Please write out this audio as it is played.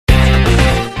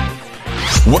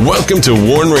Welcome to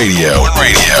Warn Radio.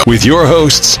 With your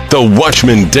hosts, the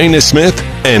Watchman Dana Smith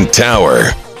and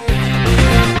Tower.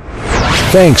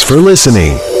 Thanks for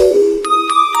listening.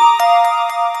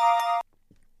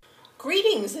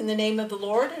 Greetings in the name of the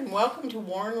Lord and welcome to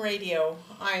Warn Radio.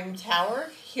 I'm Tower,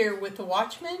 here with the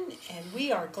Watchman, and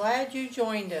we are glad you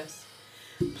joined us.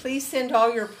 Please send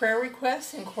all your prayer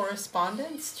requests and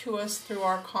correspondence to us through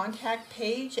our contact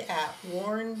page at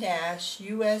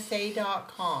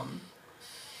warn-usa.com.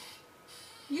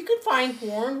 You can find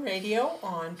Warn Radio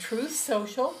on Truth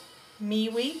Social,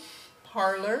 MeWe,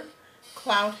 Parler,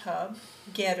 CloutHub,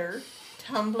 Getter,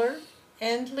 Tumblr,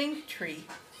 and Linktree.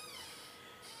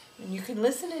 And you can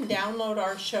listen and download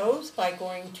our shows by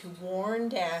going to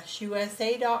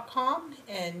warn-usa.com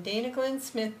and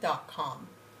danaglennsmith.com.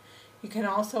 You can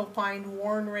also find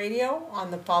Warn Radio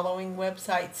on the following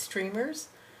website streamers: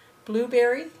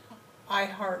 Blueberry,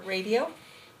 iHeartRadio,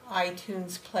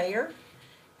 iTunes Player,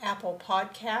 Apple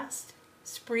Podcast,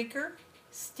 Spreaker,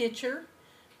 Stitcher,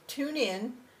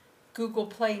 TuneIn, Google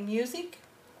Play Music,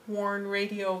 Warn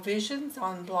Radio Visions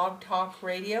on Blog Talk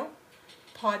Radio,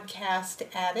 Podcast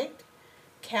Addict,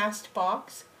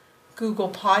 Castbox, Google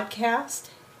Podcast,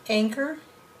 Anchor,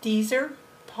 Deezer,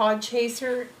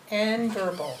 Podchaser, and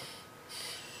Verbal.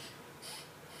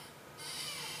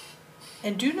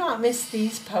 And do not miss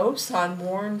these posts on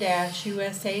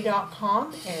warn-usa.com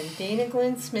and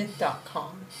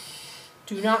danaglennsmith.com.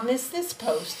 Do not miss this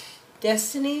post,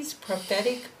 Destiny's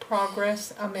Prophetic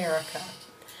Progress America.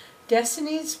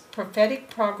 Destiny's Prophetic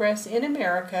Progress in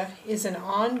America is an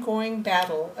ongoing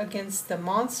battle against the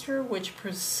monster which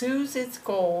pursues its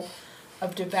goal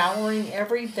of devouring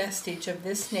every vestige of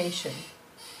this nation.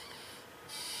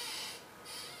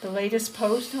 The latest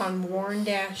post on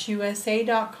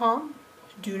warn-usa.com.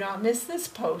 Do not miss this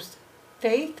post.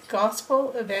 Faith,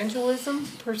 Gospel, Evangelism,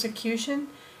 Persecution,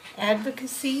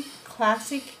 Advocacy,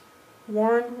 Classic,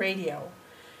 Warn Radio.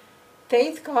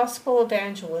 Faith, Gospel,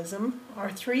 Evangelism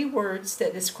are three words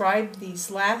that describe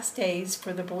these last days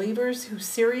for the believers who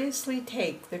seriously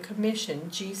take the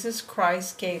commission Jesus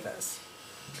Christ gave us.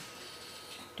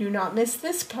 Do not miss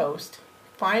this post.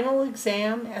 Final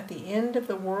exam at the end of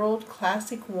the world,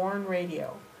 Classic Warn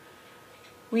Radio.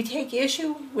 We take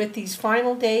issue with these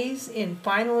final days in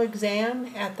final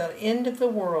exam at the end of the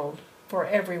world. For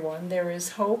everyone, there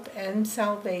is hope and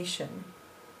salvation.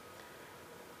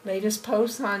 Latest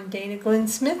post on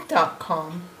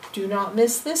danaglennsmith.com. Do not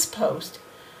miss this post.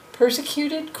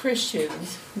 Persecuted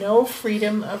Christians, no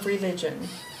freedom of religion.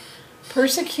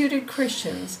 Persecuted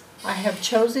Christians, I have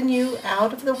chosen you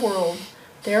out of the world,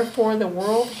 therefore the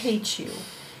world hates you.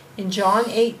 In John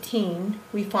 18,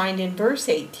 we find in verse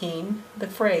 18 the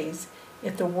phrase,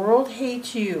 if the world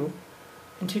hates you,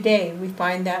 and today we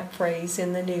find that phrase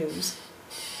in the news.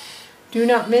 Do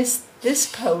not miss this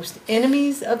post,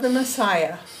 Enemies of the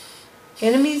Messiah.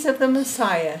 Enemies of the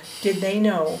Messiah, did they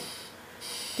know?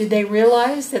 Did they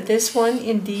realize that this one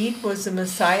indeed was the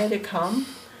Messiah to come?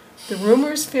 The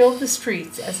rumors filled the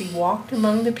streets as he walked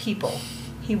among the people.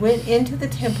 He went into the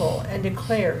temple and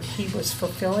declared he was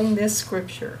fulfilling this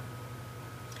scripture.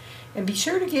 And be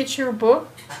sure to get your book,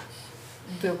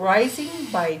 The Rising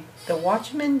by the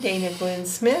Watchman Dana Glenn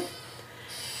Smith.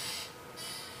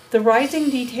 The Rising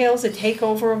details a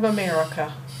takeover of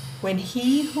America, when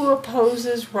he who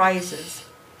opposes rises.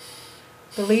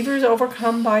 Believers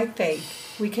overcome by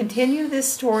faith. We continue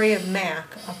this story of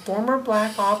Mac, a former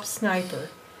Black Ops sniper.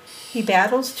 He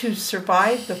battles to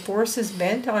survive the forces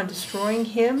bent on destroying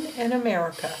him and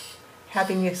America.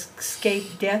 Having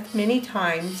escaped death many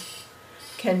times,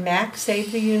 can Mac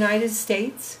save the United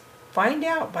States? Find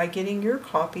out by getting your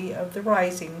copy of The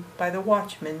Rising by the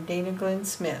Watchman Dana Glenn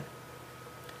Smith.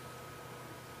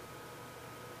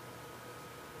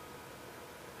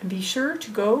 And be sure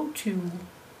to go to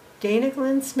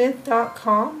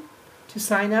danaglennsmith.com to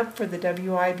sign up for the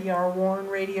WIBR Warn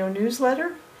Radio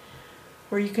newsletter,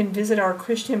 where you can visit our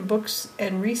Christian books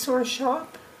and resource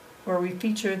shop, where we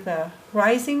feature the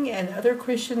Rising and other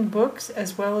Christian books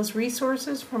as well as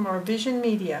resources from our Vision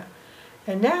Media.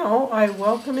 And now I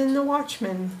welcome in the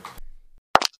Watchman.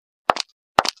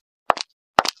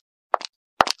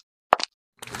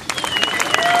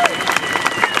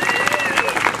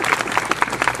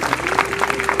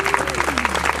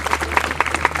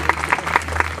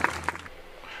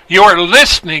 You are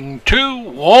listening to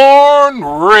Warn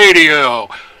Radio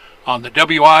on the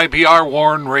WIBR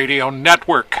Warn Radio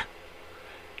Network.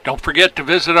 Don't forget to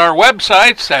visit our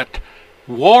websites at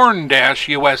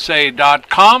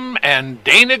warn-usa.com and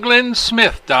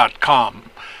danaglennsmith.com.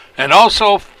 And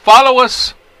also follow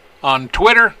us on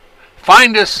Twitter,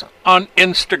 find us on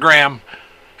Instagram,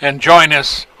 and join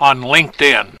us on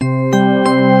LinkedIn.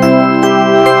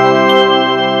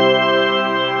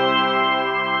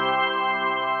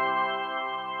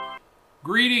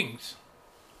 Greetings,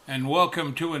 and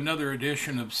welcome to another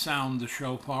edition of Sound the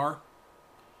Shofar,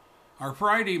 our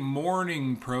Friday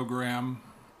morning program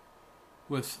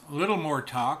with a little more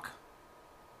talk,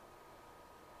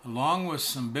 along with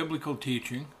some biblical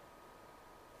teaching,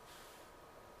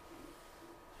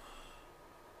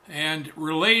 and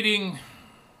relating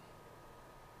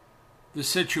the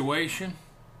situation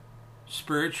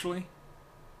spiritually,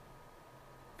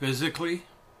 physically,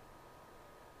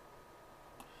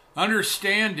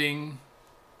 understanding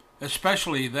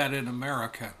especially that in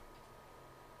America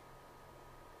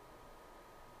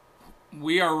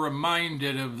we are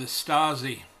reminded of the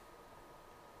Stasi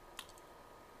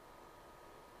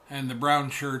and the brown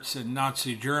shirts in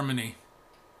Nazi Germany.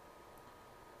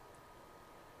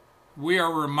 We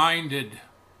are reminded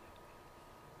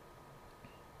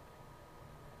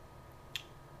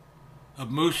of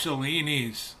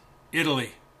Mussolini's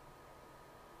Italy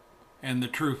and the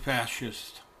true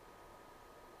fascist.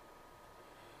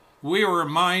 We are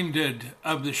reminded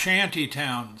of the shanty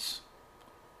towns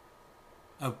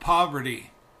of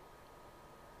poverty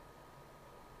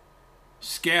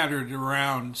scattered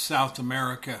around South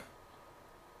America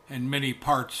and many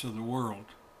parts of the world.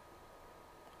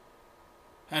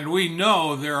 And we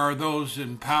know there are those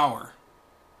in power,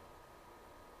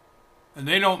 and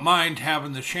they don't mind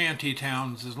having the shanty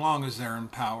towns as long as they're in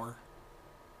power.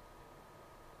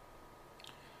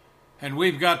 And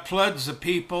we've got floods of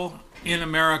people in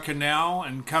America now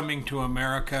and coming to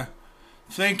America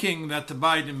thinking that the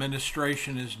Biden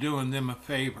administration is doing them a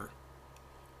favor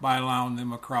by allowing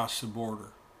them across the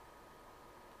border.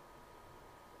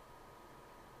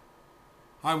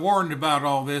 I warned about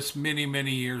all this many,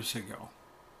 many years ago.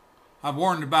 I've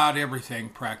warned about everything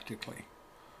practically.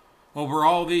 Over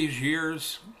all these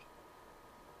years,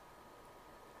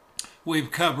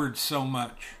 we've covered so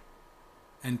much,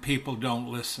 and people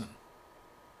don't listen.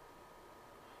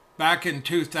 Back in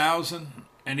 2000,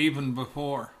 and even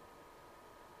before,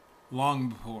 long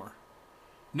before,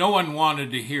 no one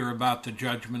wanted to hear about the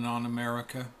judgment on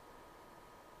America.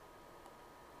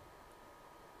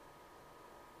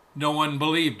 No one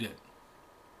believed it.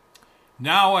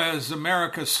 Now, as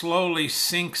America slowly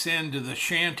sinks into the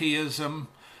shantyism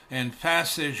and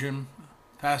fascism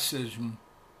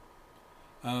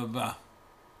of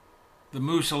the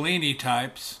Mussolini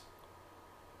types,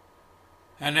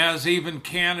 and as even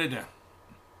Canada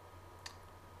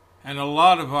and a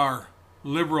lot of our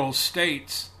liberal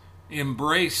states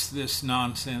embrace this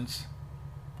nonsense,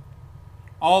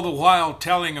 all the while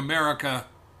telling America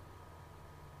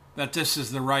that this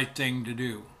is the right thing to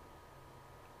do.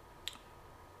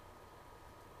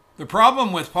 The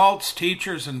problem with false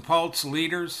teachers and false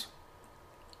leaders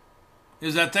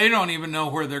is that they don't even know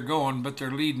where they're going, but they're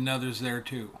leading others there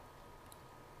too.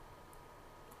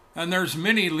 And there's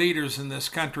many leaders in this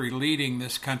country leading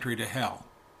this country to hell.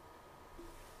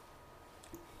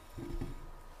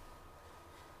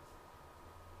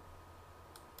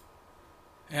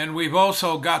 And we've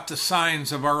also got the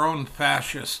signs of our own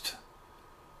fascist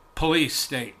police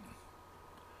state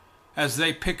as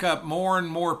they pick up more and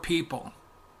more people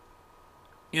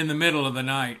in the middle of the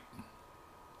night.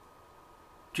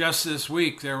 Just this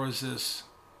week there was this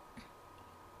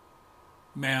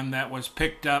man that was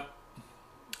picked up.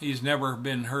 He's never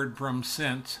been heard from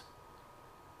since.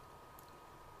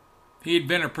 He'd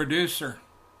been a producer.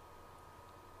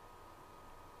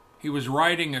 He was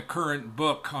writing a current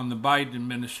book on the Biden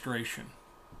administration.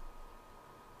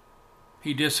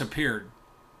 He disappeared.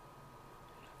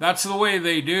 That's the way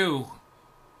they do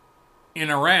in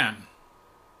Iran.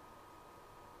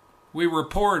 We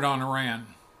report on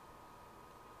Iran.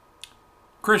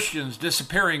 Christians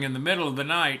disappearing in the middle of the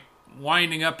night,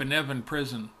 winding up in Evin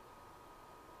prison.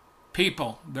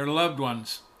 People, their loved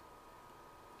ones,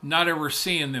 not ever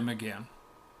seeing them again.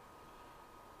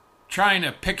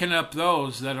 China picking up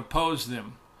those that oppose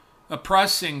them,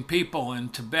 oppressing people in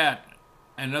Tibet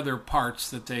and other parts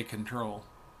that they control.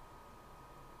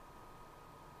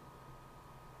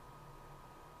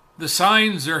 The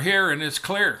signs are here and it's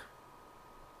clear.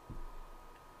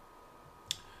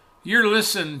 You're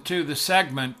listening to the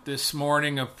segment this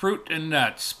morning of Fruit and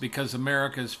Nuts because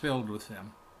America is filled with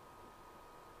them.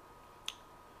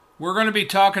 We're going to be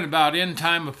talking about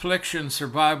end-time affliction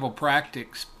survival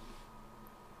practices.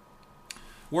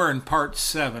 We're in part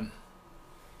 7.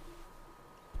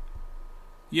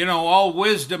 You know, all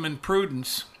wisdom and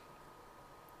prudence.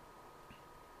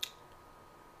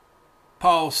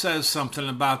 Paul says something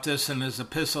about this in his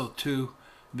epistle to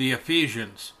the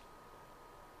Ephesians.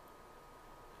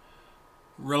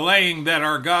 relaying that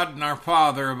our God and our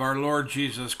Father of our Lord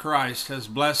Jesus Christ has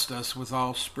blessed us with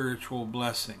all spiritual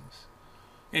blessings.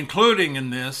 Including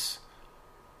in this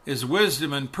is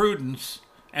wisdom and prudence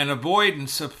and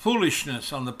avoidance of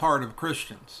foolishness on the part of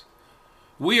Christians.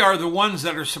 We are the ones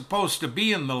that are supposed to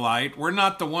be in the light. We're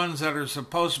not the ones that are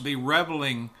supposed to be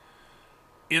reveling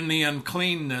in the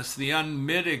uncleanness, the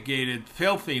unmitigated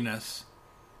filthiness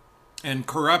and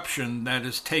corruption that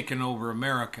has taken over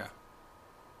America.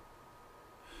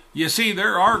 You see,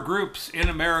 there are groups in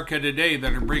America today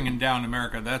that are bringing down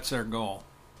America. That's their goal.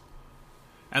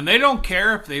 And they don't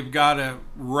care if they've got to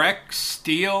wreck,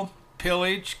 steal,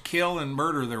 pillage, kill, and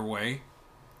murder their way.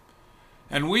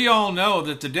 And we all know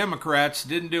that the Democrats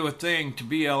didn't do a thing to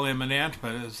BLM and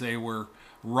Antifa as they were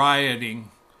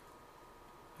rioting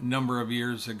a number of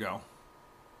years ago.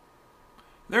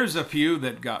 There's a few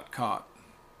that got caught.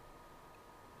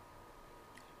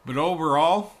 But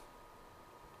overall,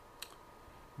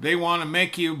 they want to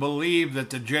make you believe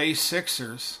that the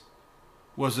J6ers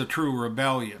was a true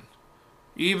rebellion.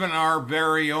 Even our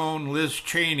very own Liz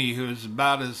Cheney, who's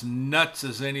about as nuts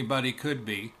as anybody could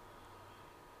be,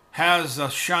 has a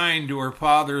shine to her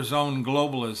father's own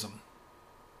globalism.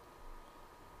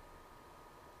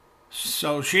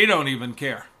 So she don't even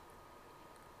care.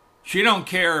 She don't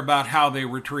care about how they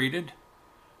were treated.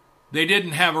 They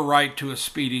didn't have a right to a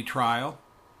speedy trial.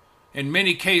 In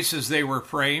many cases they were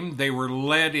framed, they were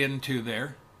led into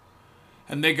there,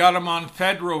 and they got them on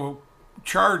federal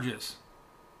charges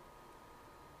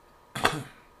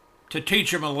to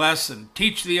teach them a lesson,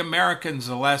 teach the Americans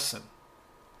a lesson.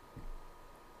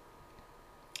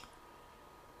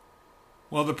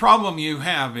 Well, the problem you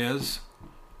have is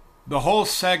the whole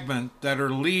segment that are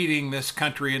leading this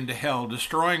country into hell,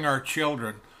 destroying our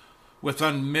children with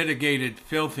unmitigated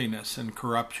filthiness and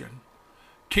corruption,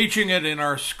 teaching it in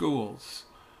our schools,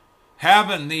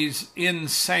 having these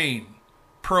insane,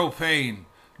 profane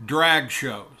drag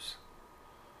shows,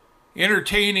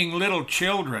 entertaining little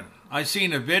children. I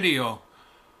seen a video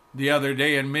the other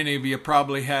day, and many of you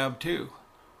probably have too.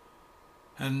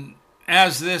 And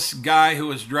as this guy who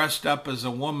was dressed up as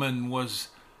a woman was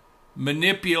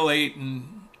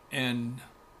manipulating and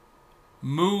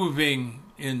moving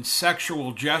in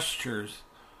sexual gestures,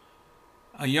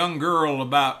 a young girl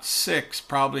about 6,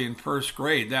 probably in first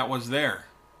grade, that was there,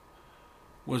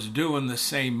 was doing the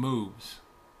same moves.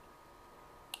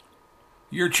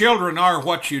 Your children are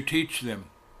what you teach them.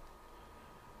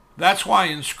 That's why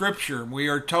in Scripture we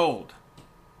are told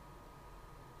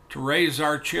to raise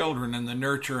our children in the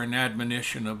nurture and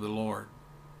admonition of the Lord.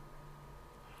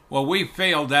 Well, we've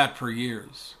failed that for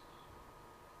years.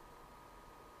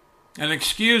 And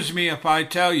excuse me if I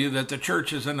tell you that the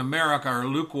churches in America are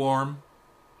lukewarm,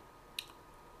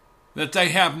 that they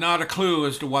have not a clue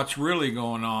as to what's really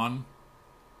going on.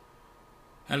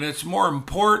 And it's more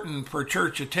important for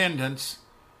church attendance,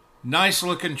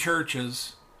 nice-looking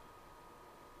churches,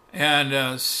 and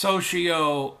a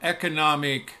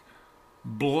socio-economic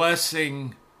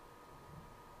blessing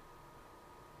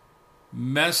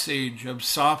message of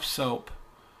soft soap,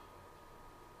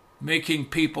 making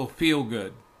people feel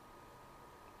good.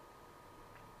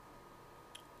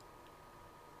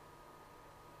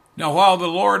 Now, while the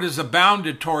Lord has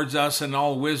abounded towards us in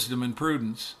all wisdom and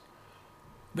prudence,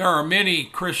 there are many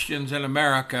Christians in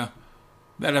America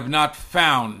that have not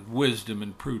found wisdom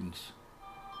and prudence.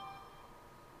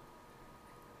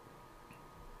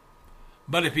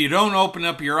 But if you don't open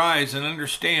up your eyes and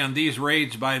understand these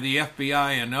raids by the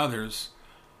FBI and others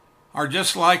are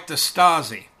just like the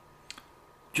Stasi,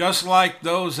 just like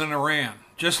those in Iran,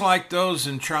 just like those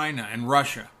in China and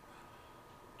Russia,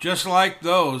 just like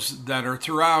those that are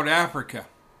throughout Africa.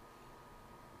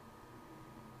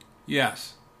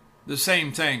 Yes, the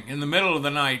same thing. In the middle of the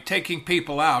night, taking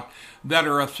people out that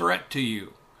are a threat to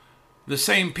you. The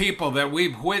same people that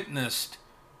we've witnessed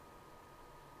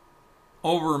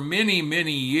over many,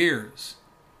 many years.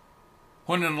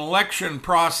 When an election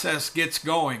process gets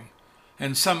going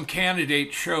and some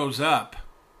candidate shows up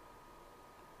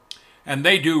and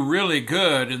they do really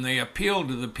good and they appeal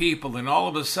to the people, and all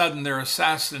of a sudden they're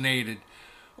assassinated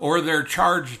or they're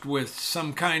charged with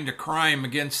some kind of crime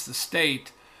against the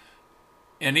state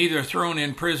and either thrown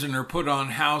in prison or put on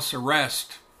house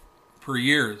arrest for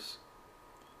years.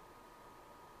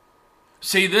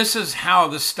 See, this is how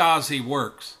the Stasi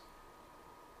works.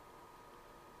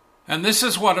 And this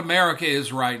is what America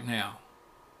is right now.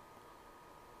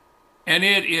 And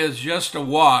it is just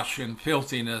awash in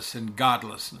filthiness and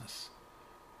godlessness.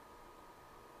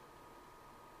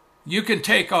 You can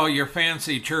take all your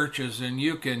fancy churches and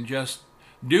you can just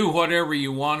do whatever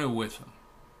you want to with them.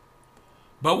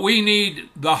 But we need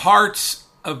the hearts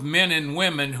of men and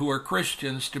women who are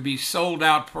Christians to be sold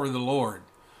out for the Lord.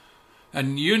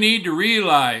 And you need to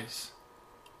realize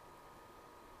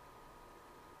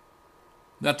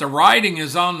that the writing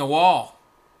is on the wall,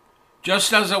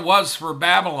 just as it was for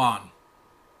Babylon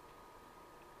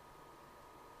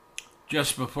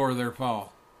just before their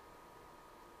fall.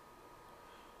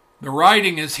 The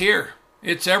writing is here.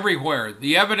 It's everywhere.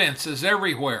 The evidence is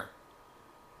everywhere.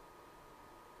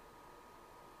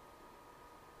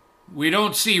 We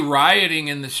don't see rioting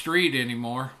in the street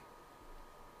anymore.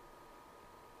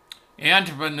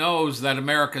 Antifa knows that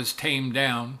America's tamed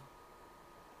down.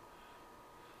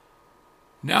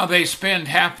 Now they spend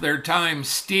half their time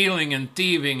stealing and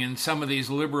thieving in some of these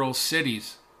liberal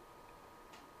cities.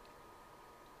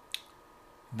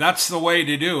 That's the way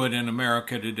to do it in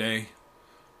America today.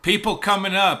 People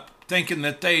coming up thinking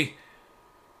that they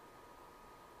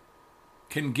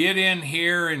can get in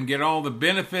here and get all the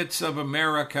benefits of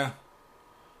America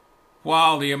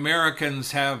while the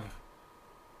Americans have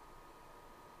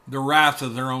the wrath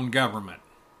of their own government.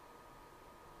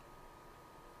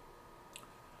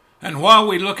 And while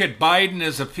we look at Biden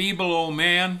as a feeble old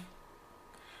man,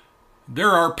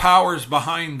 there are powers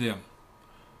behind them.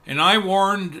 And I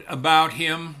warned about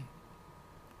him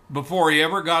before he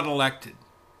ever got elected.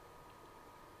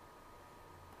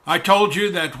 I told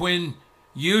you that when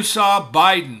you saw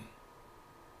Biden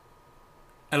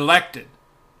elected,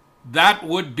 that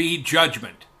would be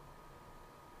judgment.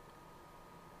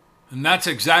 And that's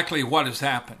exactly what has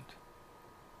happened.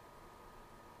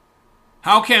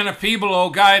 How can a feeble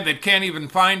old guy that can't even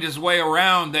find his way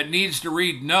around, that needs to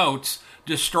read notes,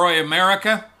 destroy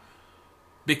America?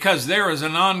 Because there is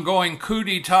an ongoing coup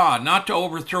d'etat, not to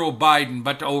overthrow Biden,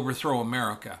 but to overthrow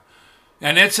America.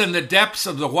 And it's in the depths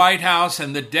of the White House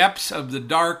and the depths of the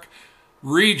dark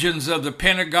regions of the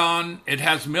Pentagon. It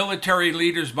has military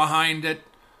leaders behind it.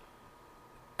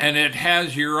 And it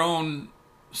has your own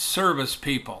service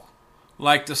people,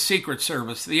 like the Secret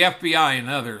Service, the FBI, and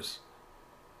others.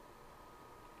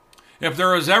 If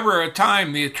there was ever a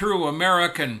time the true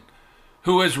American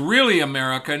who is really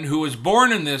American, who was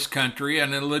born in this country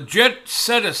and a legit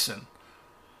citizen,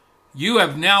 you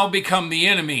have now become the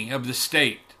enemy of the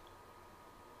state.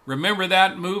 Remember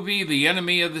that movie, The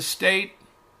Enemy of the State?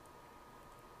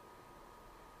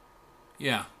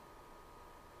 Yeah.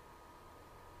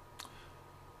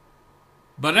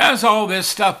 But as all this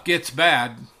stuff gets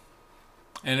bad,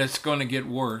 and it's going to get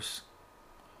worse,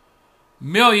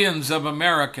 millions of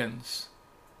Americans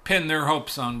pin their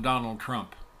hopes on Donald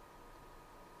Trump.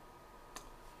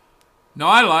 Now,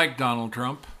 I like Donald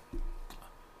Trump.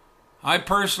 I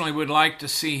personally would like to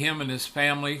see him and his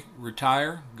family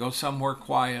retire, go somewhere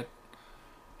quiet,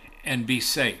 and be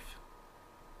safe.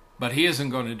 But he isn't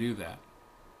going to do that.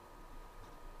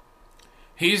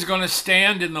 He's going to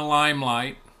stand in the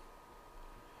limelight,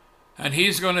 and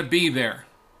he's going to be there.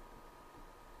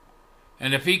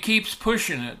 And if he keeps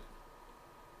pushing it,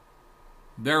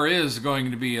 there is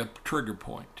going to be a trigger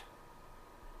point.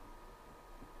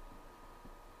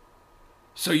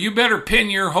 So you better pin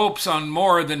your hopes on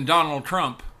more than Donald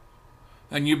Trump.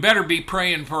 And you better be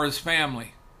praying for his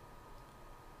family.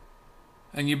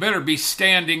 And you better be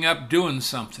standing up doing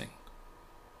something.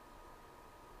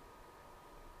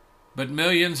 But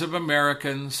millions of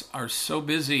Americans are so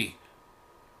busy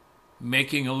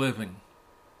making a living.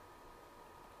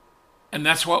 And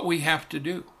that's what we have to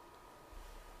do.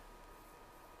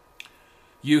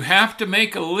 You have to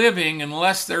make a living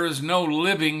unless there is no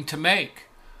living to make.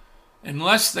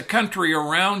 Unless the country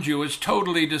around you is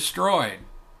totally destroyed.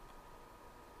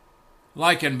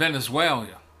 Like in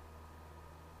Venezuela.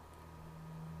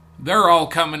 They're all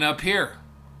coming up here.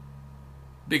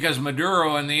 Because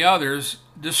Maduro and the others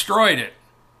destroyed it.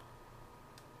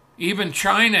 Even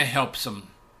China helps them.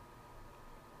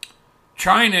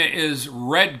 China is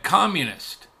red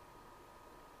communist.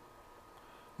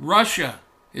 Russia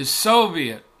is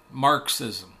Soviet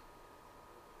Marxism.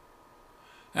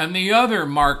 And the other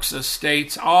Marxist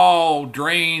states all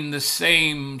drain the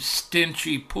same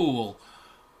stinchy pool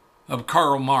of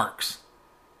Karl Marx.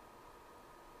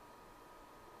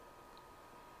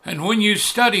 And when you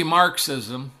study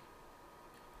Marxism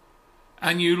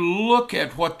and you look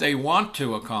at what they want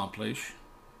to accomplish,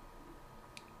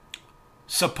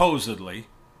 supposedly,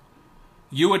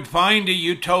 you would find a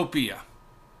utopia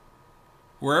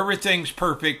where everything's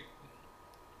perfect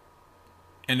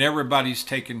and everybody's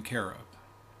taken care of.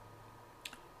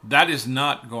 That is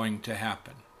not going to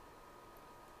happen.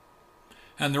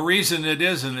 And the reason it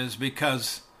isn't is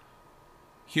because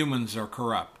humans are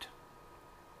corrupt.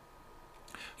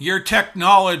 Your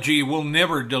technology will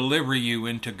never deliver you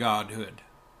into godhood.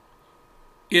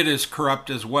 it is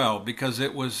corrupt as well, because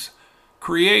it was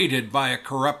created by a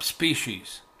corrupt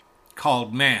species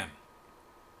called man.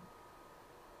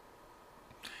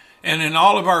 And in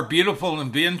all of our beautiful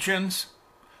inventions,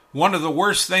 one of the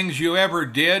worst things you ever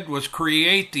did was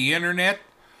create the internet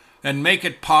and make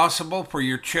it possible for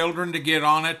your children to get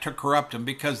on it to corrupt them,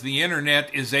 because the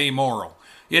internet is amoral.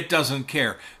 It doesn't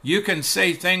care. You can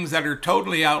say things that are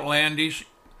totally outlandish,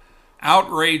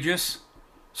 outrageous,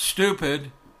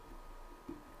 stupid,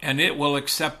 and it will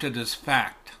accept it as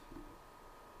fact.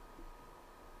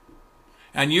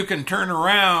 And you can turn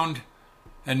around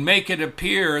and make it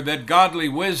appear that godly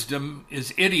wisdom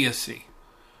is idiocy,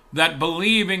 that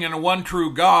believing in a one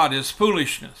true God is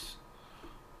foolishness,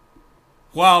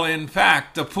 while in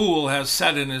fact the fool has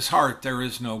said in his heart there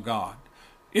is no God.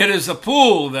 It is the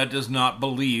fool that does not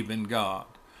believe in God,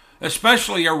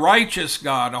 especially a righteous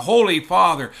God, a holy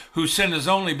Father who sent his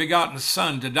only begotten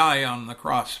Son to die on the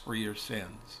cross for your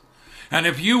sins. And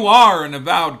if you are an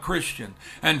avowed Christian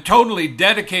and totally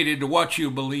dedicated to what you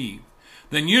believe,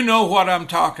 then you know what I'm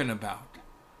talking about.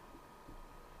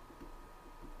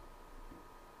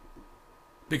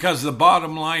 Because the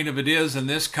bottom line of it is, in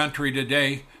this country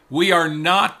today, we are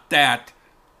not that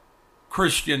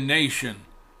Christian nation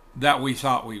that we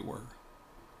thought we were.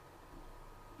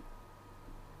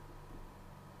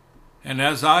 And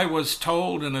as I was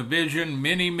told in a vision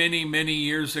many, many, many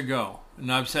years ago,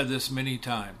 and I've said this many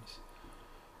times,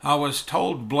 I was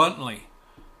told bluntly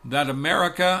that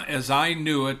America as I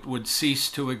knew it would cease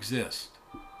to exist.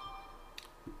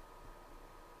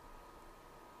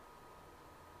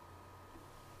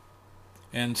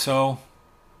 And so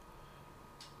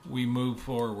we move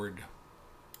forward.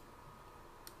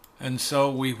 And so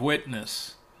we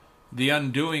witness the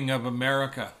undoing of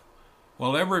America.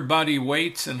 Well, everybody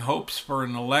waits and hopes for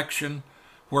an election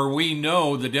where we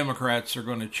know the Democrats are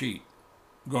going to cheat,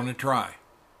 going to try.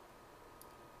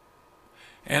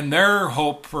 And their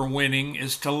hope for winning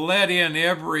is to let in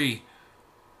every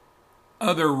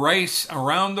other race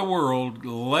around the world,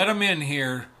 let them in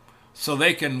here so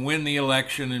they can win the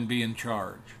election and be in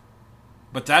charge.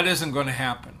 But that isn't going to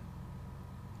happen.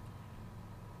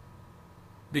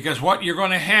 Because what you're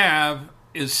going to have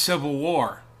is civil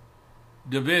war,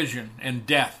 division, and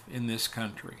death in this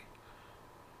country.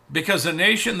 Because a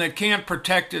nation that can't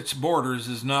protect its borders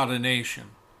is not a nation.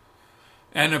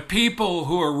 And a people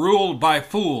who are ruled by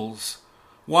fools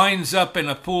winds up in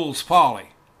a fool's folly.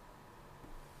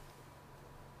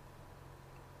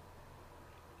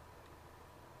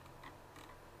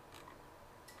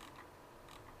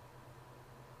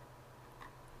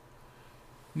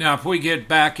 Now, if we get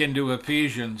back into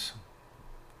Ephesians,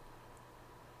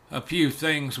 a few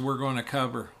things we're going to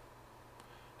cover.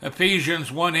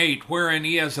 Ephesians 1:8, wherein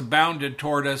he has abounded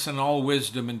toward us in all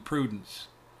wisdom and prudence.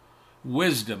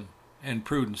 Wisdom and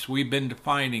prudence. We've been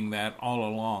defining that all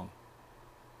along.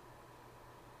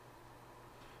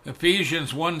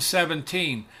 Ephesians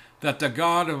 1:17, that the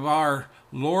God of our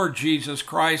Lord Jesus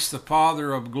Christ, the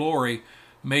Father of glory,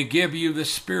 may give you the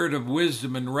spirit of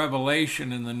wisdom and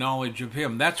revelation in the knowledge of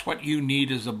him. That's what you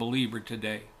need as a believer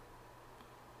today.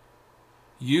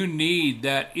 You need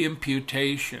that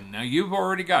imputation. Now, you've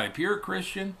already got it. If you're a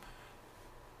Christian,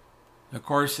 of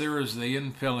course, there is the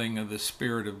infilling of the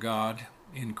Spirit of God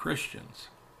in Christians.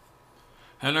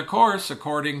 And of course,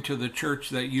 according to the church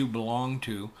that you belong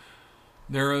to,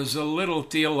 there is a little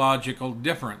theological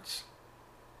difference.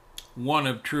 One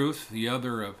of truth, the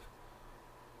other of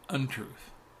untruth.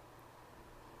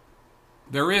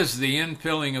 There is the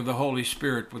infilling of the Holy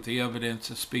Spirit with the evidence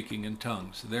of speaking in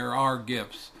tongues. There are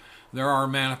gifts. There are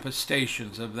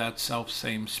manifestations of that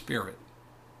self-same Spirit.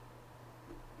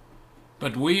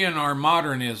 But we in our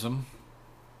modernism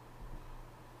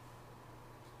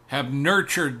have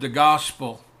nurtured the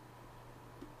gospel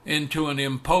into an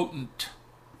impotent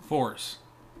force,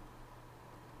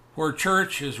 where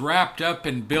church is wrapped up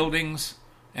in buildings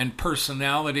and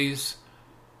personalities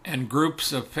and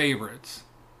groups of favorites.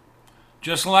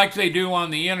 Just like they do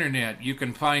on the internet, you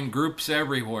can find groups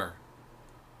everywhere.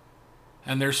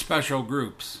 And they're special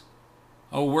groups.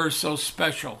 Oh, we're so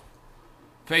special.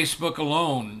 Facebook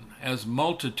alone has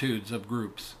multitudes of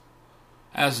groups,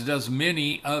 as does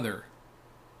many other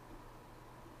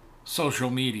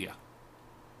social media.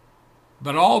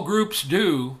 But all groups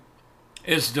do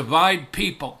is divide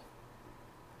people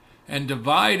and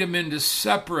divide them into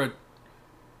separate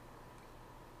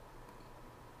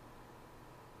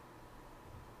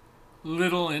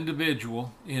little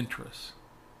individual interests.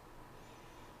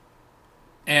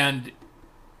 And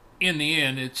in the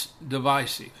end, it's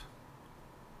divisive.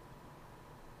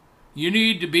 You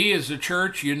need to be, as a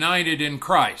church, united in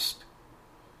Christ.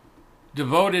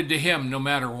 devoted to Him no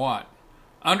matter what,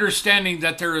 understanding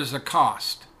that there is a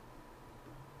cost.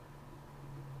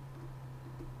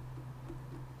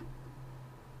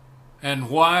 And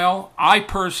while I've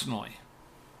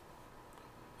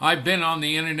been on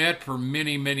the internet for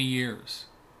many, many years,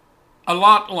 a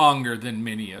lot longer than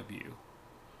many of you.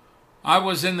 I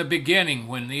was in the beginning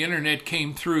when the internet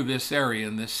came through this area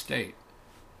in this state.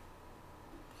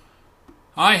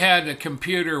 I had a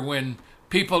computer when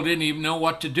people didn't even know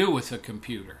what to do with a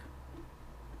computer.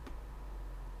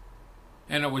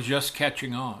 And it was just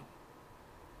catching on.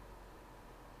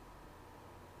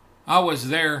 I was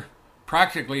there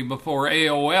practically before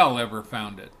AOL ever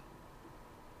found it.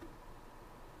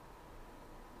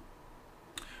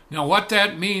 Now what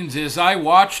that means is I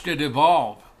watched it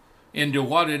evolve into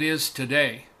what it is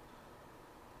today.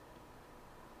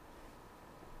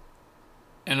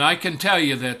 And I can tell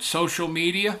you that social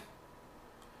media,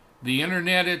 the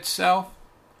internet itself,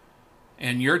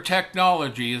 and your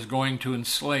technology is going to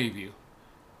enslave you.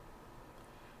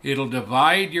 It'll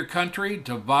divide your country,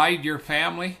 divide your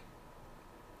family.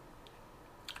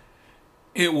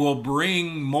 It will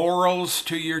bring morals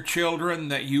to your children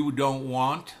that you don't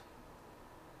want.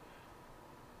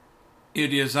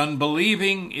 It is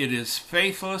unbelieving. It is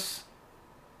faithless.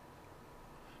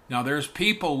 Now, there's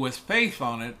people with faith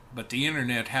on it, but the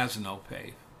internet has no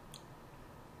faith.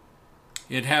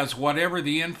 It has whatever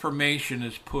the information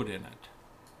is put in it.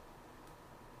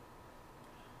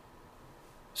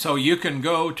 So you can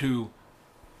go to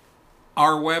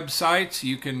our websites,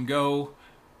 you can go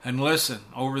and listen.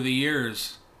 Over the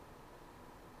years,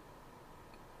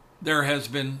 there has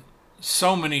been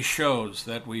so many shows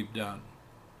that we've done.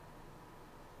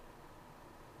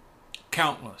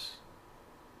 Countless.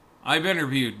 I've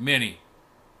interviewed many,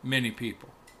 many people.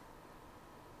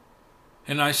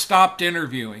 And I stopped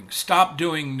interviewing, stopped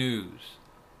doing news,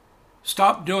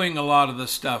 stopped doing a lot of the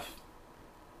stuff.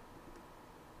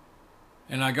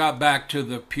 And I got back to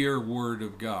the pure Word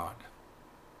of God.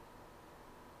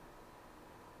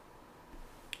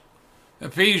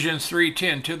 Ephesians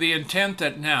 3:10, to the intent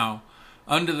that now,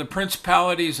 under the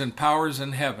principalities and powers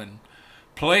in heaven,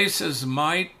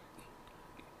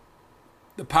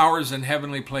 the powers in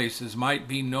heavenly places might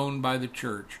be known by the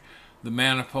church, the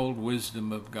manifold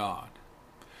wisdom of God.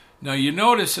 Now you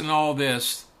notice in all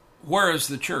this, where is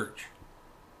the church?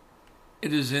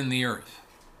 It is in the earth.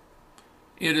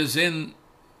 It is in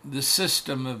the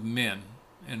system of men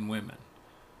and women,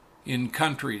 in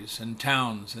countries and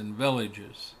towns and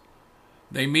villages.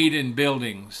 They meet in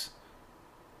buildings.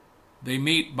 They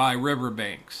meet by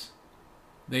riverbanks.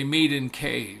 They meet in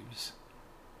caves.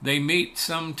 They meet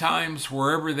sometimes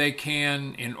wherever they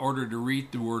can in order to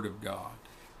read the Word of God.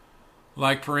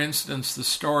 Like, for instance, the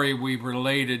story we've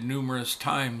related numerous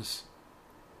times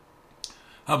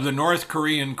of the North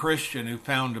Korean Christian who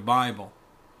found a Bible.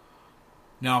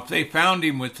 Now, if they found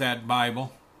him with that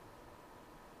Bible,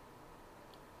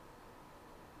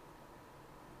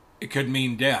 it could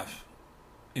mean death,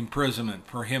 imprisonment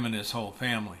for him and his whole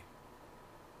family.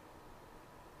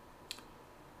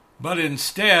 But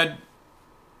instead,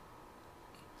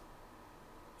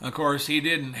 of course, he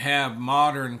didn't have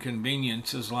modern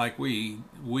conveniences like we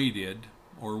did,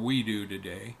 or we do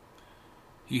today.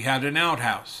 He had an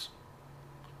outhouse.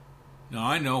 Now,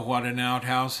 I know what an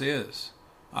outhouse is.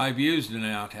 I've used an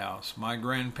outhouse. My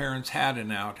grandparents had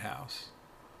an outhouse.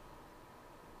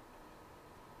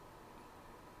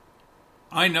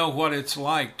 I know what it's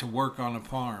like to work on a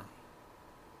farm.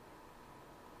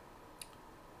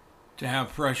 To have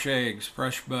fresh eggs,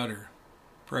 fresh butter,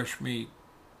 fresh meat.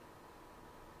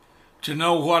 To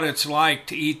know what it's like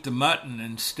to eat the mutton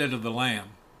instead of the lamb,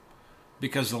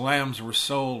 because the lambs were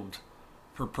sold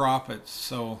for profits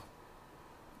so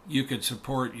you could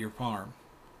support your farm.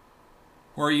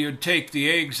 Or you'd take the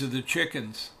eggs of the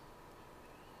chickens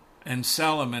and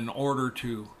sell them in order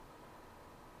to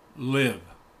live.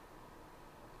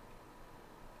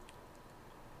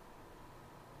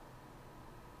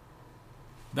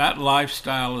 That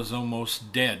lifestyle is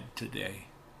almost dead today.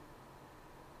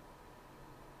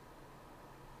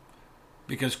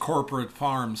 Because corporate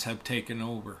farms have taken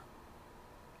over.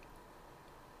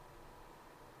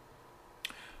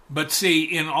 But see,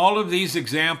 in all of these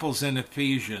examples in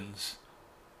Ephesians,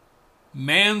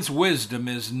 man's wisdom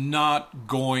is not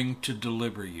going to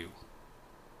deliver you,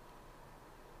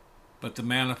 but the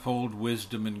manifold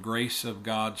wisdom and grace of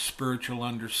God's spiritual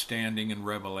understanding and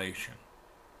revelation.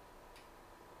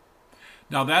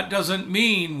 Now, that doesn't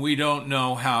mean we don't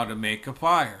know how to make a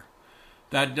fire.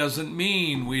 That doesn't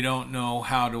mean we don't know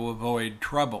how to avoid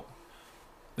trouble.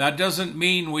 That doesn't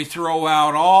mean we throw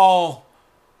out all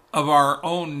of our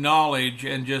own knowledge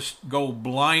and just go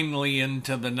blindly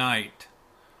into the night.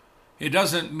 It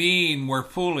doesn't mean we're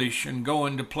foolish and go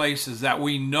into places that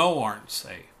we know aren't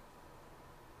safe.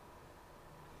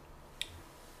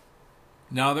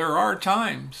 Now, there are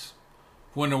times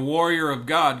when a warrior of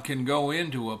God can go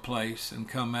into a place and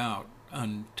come out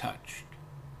untouched.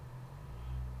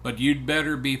 But you'd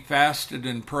better be fasted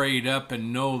and prayed up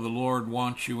and know the Lord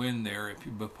wants you in there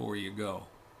before you go.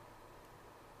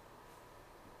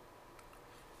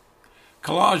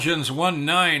 Colossians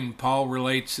 1:9, Paul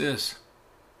relates this.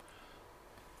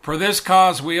 For this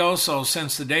cause we also,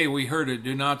 since the day we heard it,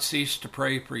 do not cease to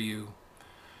pray for you,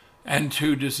 and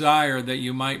to desire that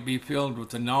you might be filled with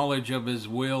the knowledge of his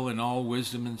will and all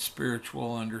wisdom and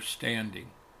spiritual understanding.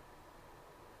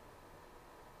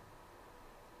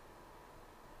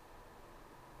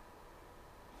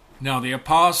 Now, the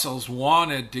apostles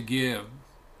wanted to give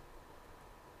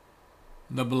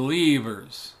the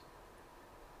believers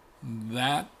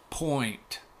that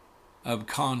point of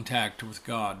contact with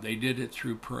God. They did it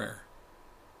through prayer.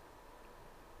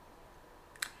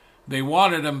 They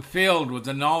wanted them filled with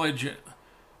the knowledge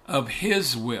of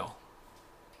his will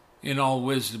in all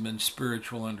wisdom and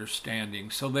spiritual understanding,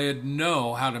 so they'd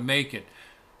know how to make it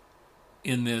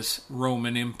in this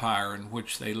Roman Empire in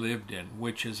which they lived in,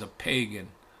 which is a pagan,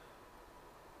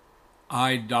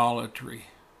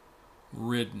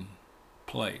 idolatry-ridden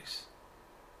place,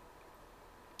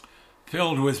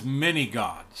 filled with many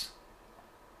gods.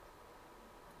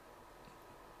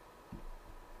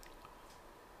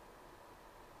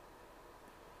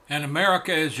 And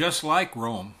America is just like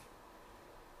Rome.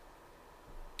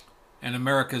 And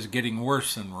America is getting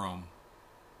worse than Rome.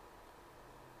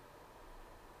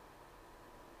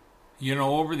 You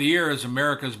know, over the years,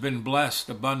 America's been blessed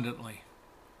abundantly.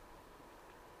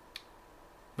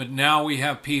 But now we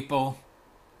have people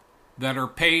that are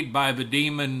paid by the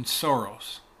demon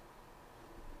Soros.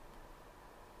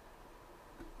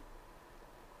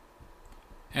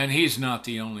 And he's not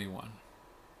the only one.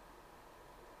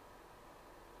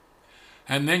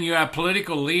 And then you have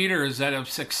political leaders that have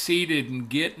succeeded in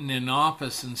getting in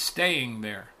office and staying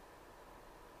there.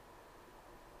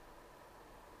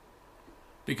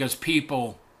 Because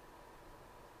people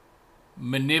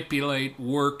manipulate,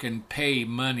 work, and pay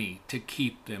money to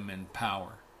keep them in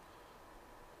power.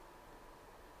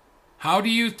 How do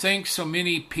you think so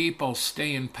many people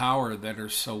stay in power that are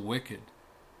so wicked?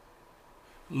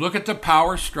 Look at the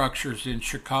power structures in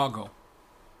Chicago.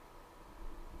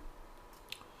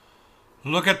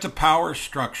 Look at the power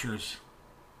structures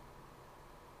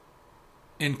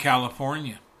in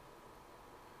California,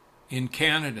 in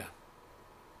Canada,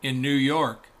 in New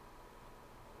York.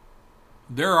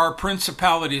 There are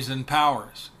principalities and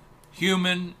powers,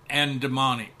 human and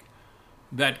demonic,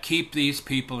 that keep these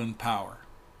people in power.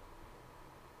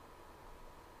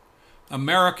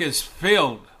 America is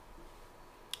filled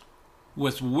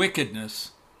with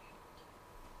wickedness,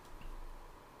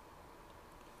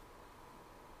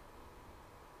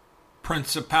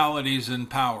 principalities and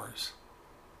powers.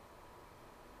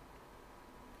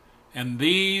 And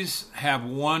these have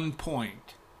one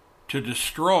point: to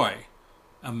destroy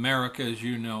America as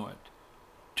you know it,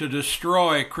 to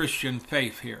destroy Christian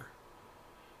faith here,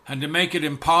 and to make it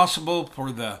impossible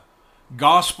for the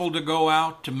gospel to go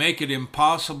out, to make it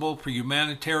impossible for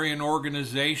humanitarian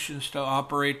organizations to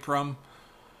operate from.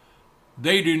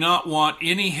 They do not want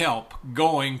any help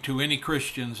going to any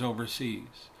Christians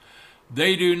overseas.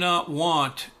 They do not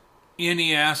want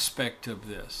any aspect of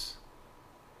this.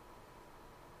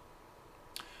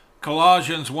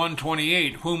 Colossians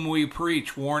 1:28, whom we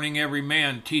preach, warning every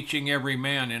man, teaching every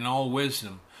man in all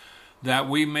wisdom, that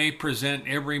we may present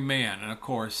every man, and of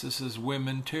course this is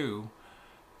women too,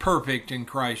 perfect in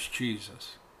Christ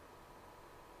Jesus.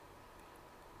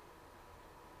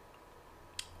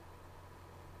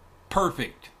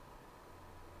 Perfect.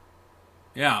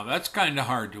 Yeah, that's kind of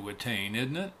hard to attain,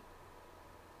 isn't it?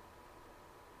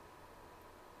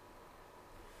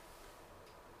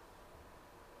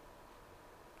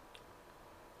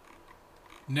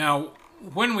 Now,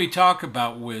 when we talk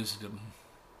about wisdom,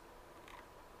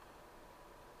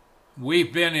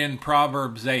 we've been in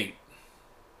Proverbs 8.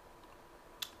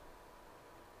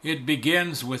 It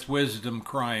begins with wisdom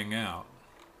crying out.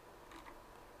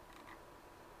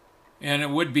 And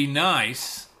it would be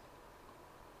nice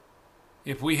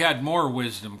if we had more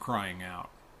wisdom crying out.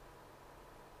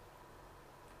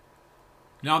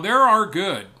 Now, there are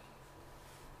good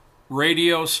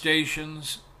radio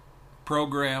stations,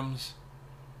 programs,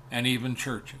 and even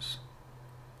churches.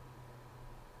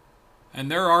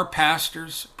 And there are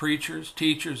pastors, preachers,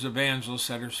 teachers, evangelists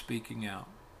that are speaking out.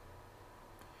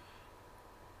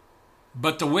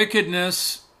 But the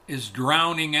wickedness is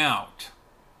drowning out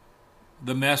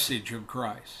the message of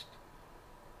Christ.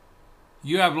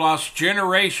 You have lost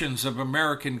generations of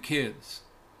American kids,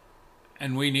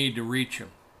 and we need to reach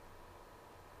them.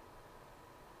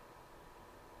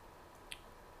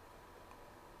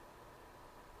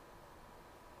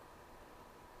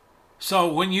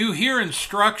 So when you hear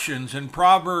instructions in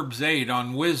Proverbs 8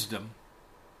 on wisdom,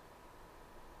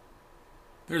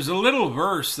 there's a little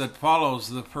verse that follows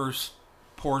the first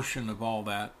portion of all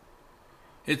that.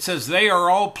 It says, "They are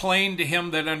all plain to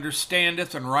him that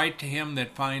understandeth, and right to him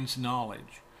that finds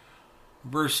knowledge."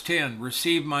 Verse 10,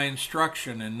 "Receive my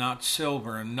instruction, and not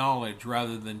silver, and knowledge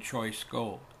rather than choice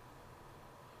gold."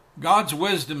 God's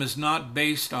wisdom is not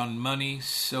based on money,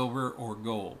 silver, or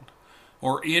gold,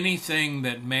 or anything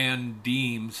that man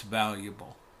deems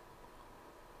valuable.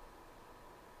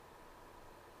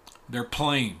 They're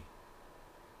plain.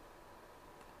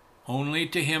 Only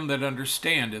to him that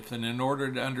understandeth, and in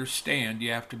order to understand,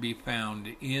 you have to be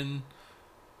found in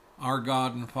our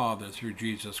God and Father through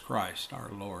Jesus Christ, our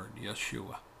Lord,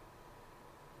 Yeshua.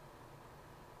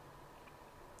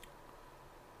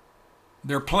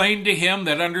 They're plain to him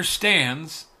that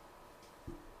understands,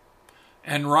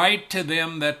 and right to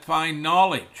them that find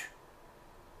knowledge.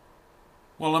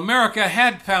 Well, America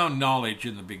had found knowledge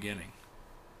in the beginning.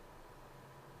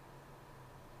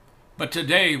 But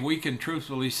today we can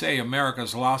truthfully say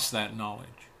America's lost that knowledge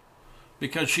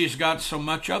because she's got so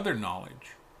much other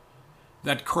knowledge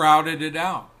that crowded it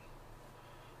out.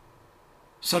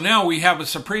 So now we have a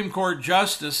Supreme Court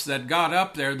justice that got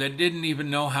up there that didn't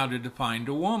even know how to define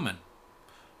a woman.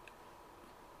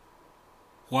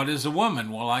 What is a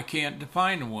woman? Well, I can't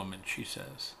define a woman, she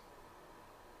says.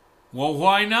 Well,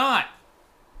 why not?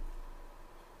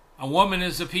 A woman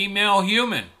is a female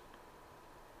human.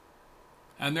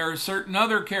 And there are certain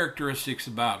other characteristics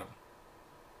about them.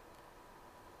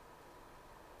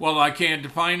 Well, I can't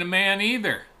define a man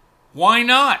either. Why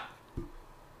not?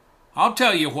 I'll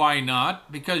tell you why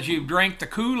not. Because you've drank the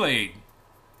Kool-Aid.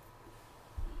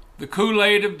 The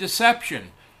Kool-Aid of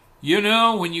deception. You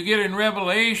know, when you get in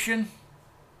Revelation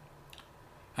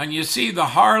and you see the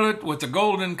harlot with the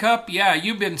golden cup, yeah,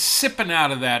 you've been sipping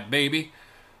out of that, baby,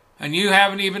 and you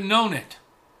haven't even known it.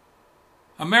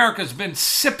 America's been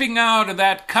sipping out of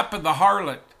that cup of the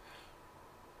harlot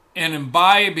and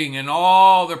imbibing in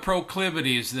all the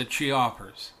proclivities that she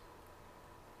offers.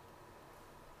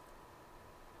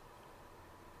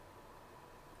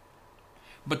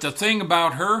 But the thing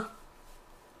about her,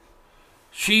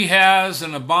 she has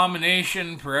an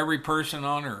abomination for every person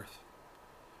on earth.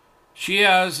 She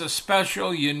has a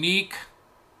special, unique,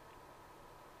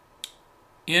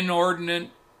 inordinate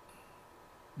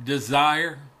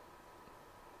desire.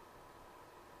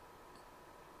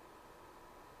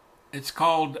 It's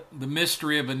called the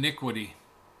mystery of iniquity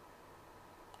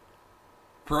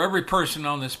for every person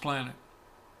on this planet.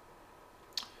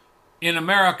 In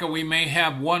America, we may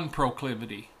have one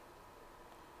proclivity.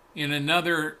 In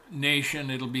another nation,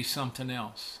 it'll be something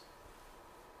else.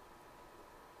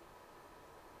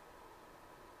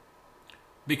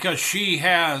 Because she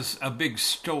has a big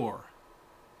store.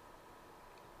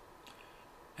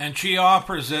 And she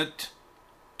offers it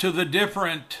to the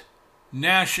different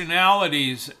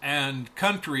nationalities and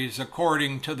countries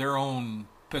according to their own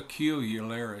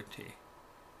peculiarity,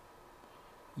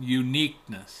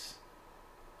 uniqueness.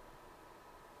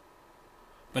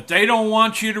 But they don't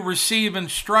want you to receive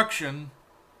instruction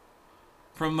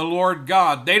from the Lord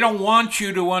God. They don't want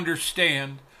you to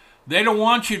understand. They don't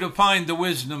want you to find the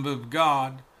wisdom of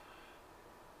God.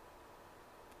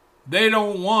 They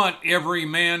don't want every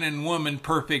man and woman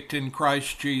perfect in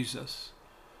Christ Jesus.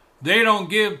 They don't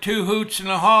give two hoots and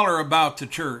a holler about the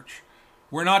church.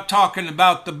 We're not talking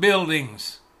about the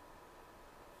buildings.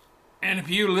 And if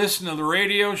you listen to the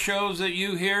radio shows that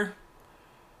you hear,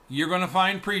 you're going to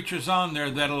find preachers on there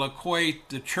that'll equate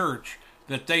the church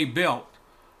that they built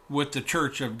with the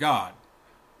church of God.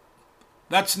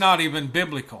 That's not even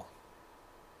biblical.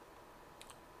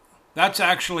 That's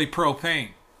actually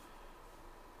profane.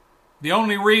 The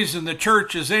only reason the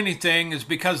church is anything is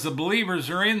because the believers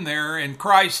are in there and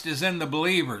Christ is in the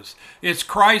believers. It's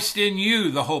Christ in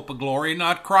you, the hope of glory,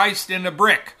 not Christ in a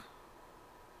brick.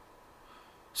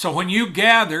 So when you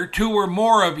gather, two or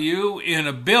more of you in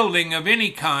a building of any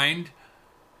kind,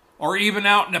 or even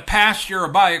out in a pasture or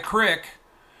by a creek,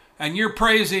 and you're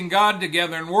praising God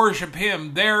together and worship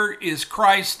Him, there is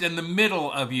Christ in the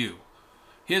middle of you,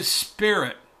 His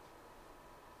Spirit.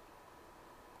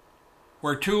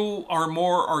 Where two or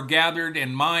more are gathered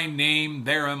in my name,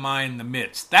 there am I in the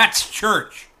midst. That's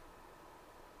church.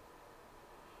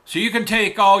 So you can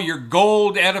take all your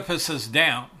gold edifices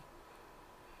down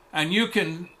And you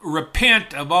can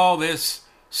repent of all this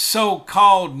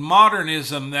so-called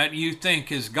modernism that you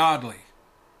think is godly.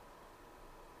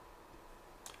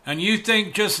 And you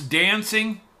think just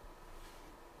dancing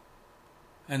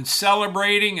and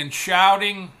celebrating and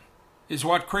shouting is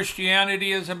what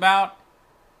Christianity is about?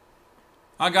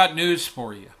 I got news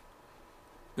for you.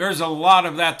 There's a lot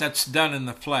of that that's done in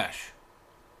the flesh.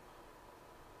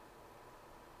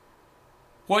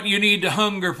 What you need to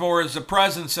hunger for is the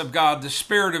presence of God, the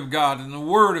Spirit of God, and the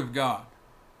Word of God.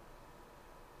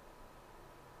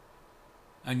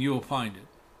 And you will find it.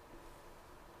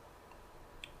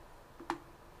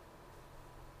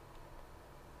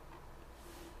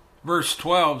 Verse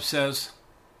 12 says,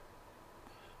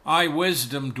 I,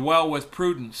 wisdom, dwell with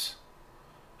prudence,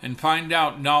 and find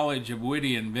out knowledge of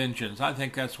witty inventions. I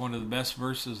think that's one of the best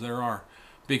verses there are,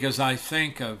 because I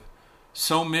think of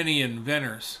so many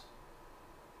inventors.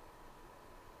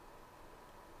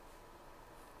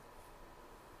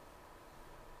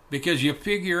 Because you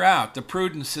figure out, the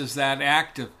prudence is that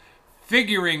act of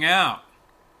figuring out,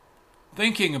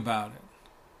 thinking about it.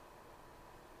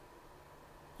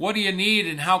 What do you need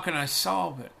and how can I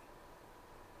solve it?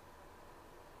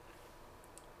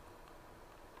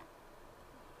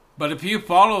 But if you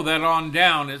follow that on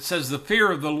down, it says the fear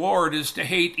of the Lord is to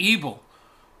hate evil,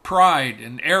 pride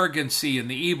and arrogancy and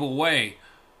the evil way.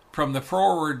 From the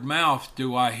forward mouth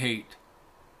do I hate.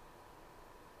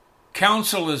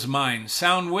 Counsel is mine,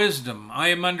 sound wisdom. I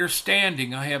am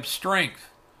understanding, I have strength.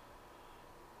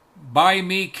 By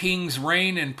me kings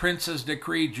reign and princes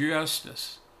decree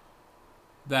justice.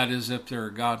 That is, if they're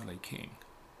a godly king.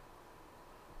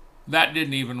 That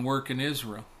didn't even work in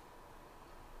Israel,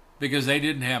 because they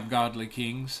didn't have godly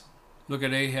kings. Look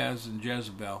at Ahaz and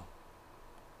Jezebel.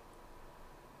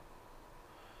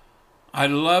 I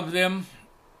love them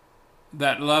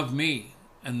that love me,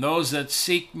 and those that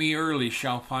seek me early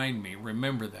shall find me.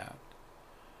 Remember that.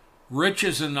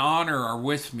 Riches and honor are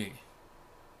with me.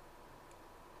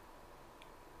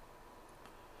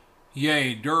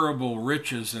 Yea, durable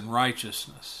riches and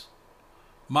righteousness.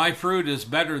 My fruit is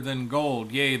better than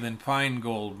gold, yea, than fine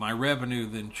gold, my revenue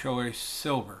than choice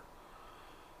silver.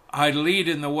 I lead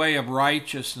in the way of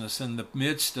righteousness in the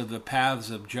midst of the paths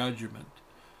of judgment,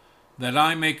 that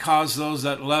I may cause those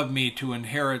that love me to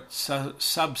inherit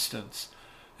substance,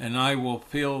 and I will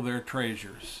fill their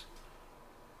treasures.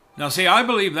 Now see, I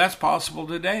believe that's possible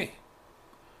today.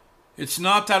 It's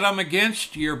not that I'm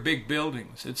against your big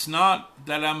buildings. It's not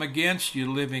that I'm against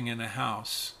you living in a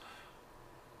house.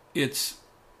 It's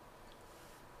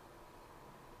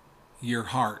your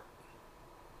heart.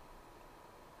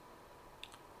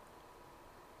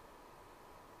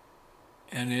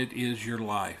 And it is your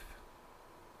life.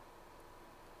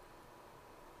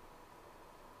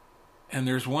 And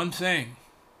there's one thing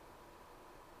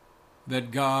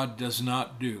that God does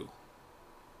not do,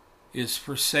 is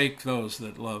forsake those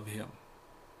that love him.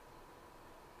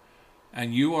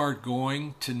 And you are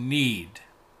going to need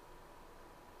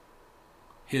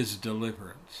his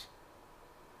deliverance.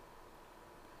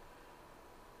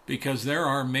 Because there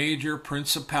are major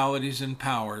principalities and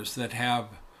powers that have,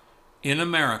 in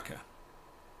America,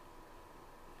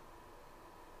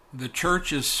 the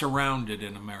church is surrounded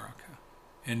in America,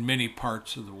 in many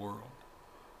parts of the world.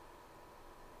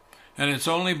 And it's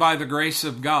only by the grace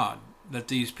of God that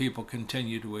these people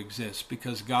continue to exist,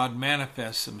 because God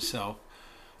manifests himself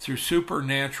through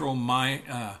supernatural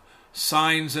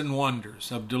signs and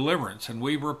wonders of deliverance, and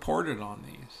we've reported on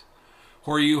these,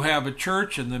 where you have a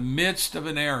church in the midst of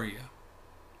an area.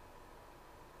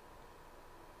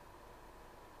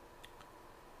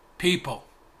 People.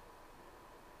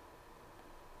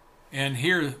 And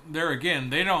here, there again,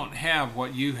 they don't have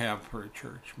what you have for a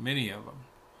church, many of them.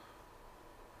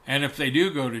 And if they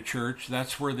do go to church,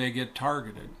 that's where they get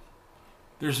targeted.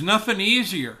 There's nothing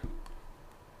easier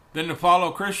than to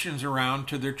follow Christians around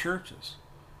to their churches.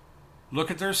 Look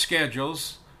at their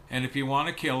schedules, and if you want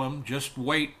to kill them, just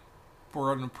wait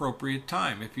for an appropriate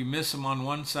time. If you miss them on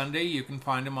one Sunday, you can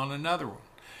find them on another one.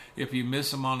 If you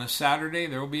miss them on a Saturday,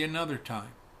 there will be another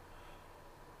time.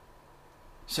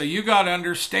 So you got to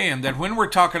understand that when we're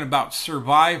talking about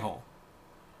survival,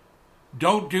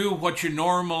 don't do what you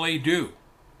normally do.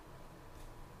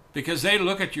 Because they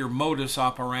look at your modus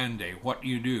operandi, what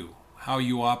you do, how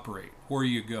you operate, where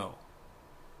you go.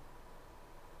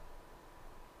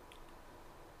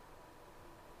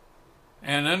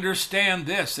 And understand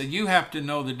this, that you have to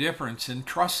know the difference in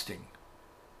trusting.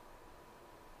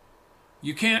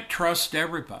 You can't trust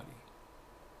everybody.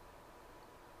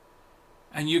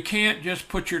 And you can't just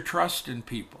put your trust in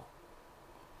people.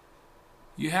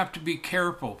 You have to be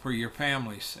careful for your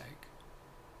family's sake.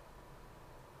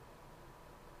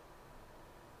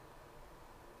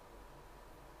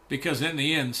 because in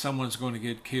the end, someone's going to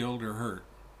get killed or hurt.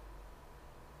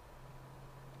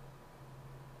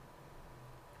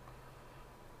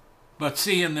 But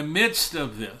see, in the midst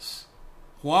of this,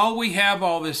 while we have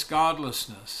all this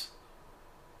godlessness,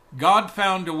 God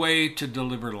found a way to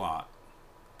deliver Lot.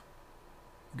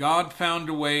 God found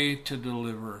a way to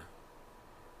deliver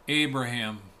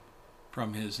Abraham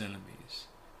from his enemies.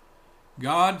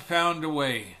 God found a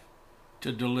way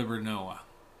to deliver Noah.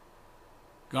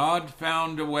 God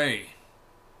found a way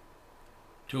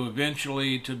to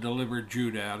eventually to deliver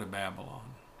Judah out of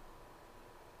Babylon.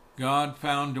 God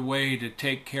found a way to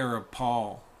take care of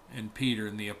Paul and Peter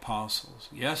and the apostles.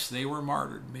 Yes, they were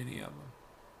martyred, many of them.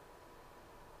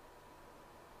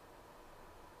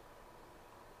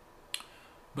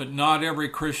 But not every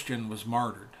Christian was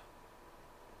martyred.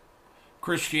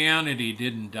 Christianity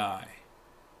didn't die.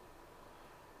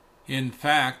 In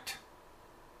fact,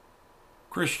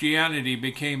 Christianity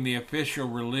became the official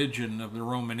religion of the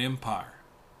Roman Empire.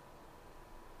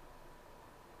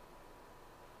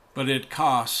 But it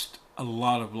cost a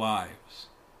lot of lives.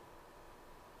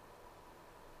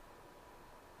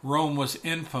 Rome was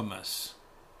infamous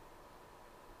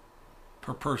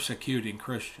for persecuting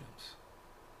Christians.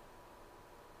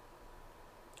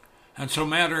 And so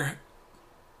in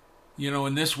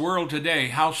this world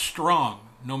today,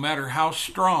 no matter how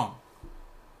strong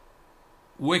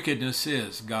wickedness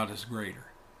is, God is greater.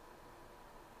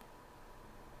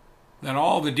 That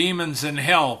all the demons in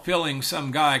hell filling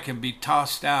some guy can be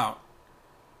tossed out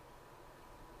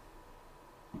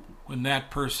when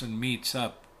that person meets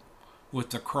up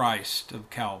with the Christ of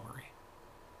Calvary.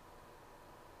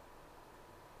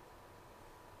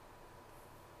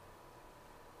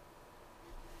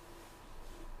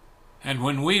 And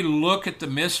when we look at the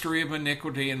mystery of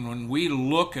iniquity and when we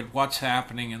look at what's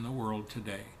happening in the world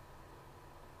today,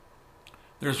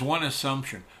 there's one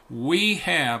assumption. We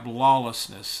have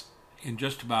lawlessness in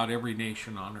just about every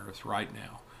nation on earth right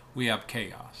now. We have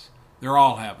chaos. They're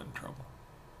all having trouble.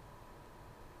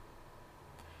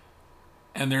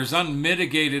 And there's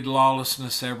unmitigated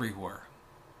lawlessness everywhere.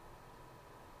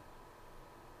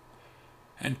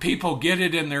 And people get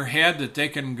it in their head that they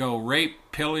can go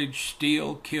rape, pillage,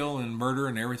 steal, kill, and murder,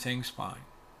 and everything's fine.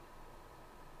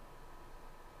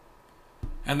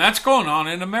 And that's going on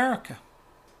in America.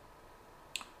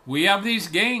 We have these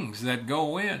gangs that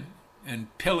go in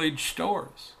and pillage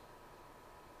stores.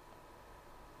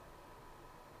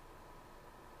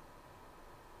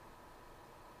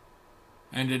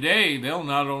 And today, they'll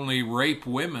not only rape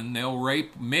women, they'll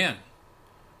rape men.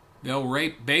 They'll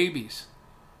rape babies.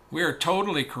 We are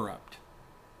totally corrupt.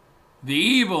 The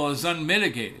evil is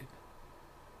unmitigated.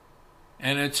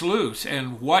 And it's loose.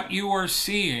 And what you are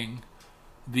seeing,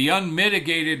 the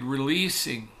unmitigated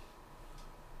releasing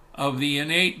of the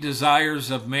innate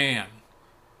desires of man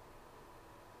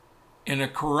in a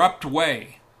corrupt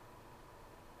way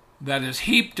that is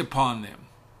heaped upon them.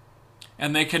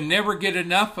 And they can never get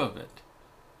enough of it.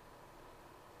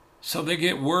 So they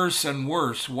get worse and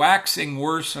worse, waxing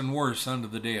worse and worse unto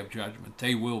the day of judgment.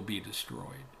 They will be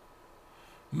destroyed.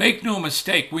 Make no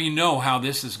mistake, we know how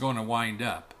this is going to wind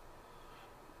up.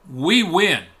 We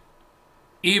win.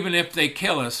 Even if they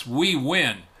kill us, we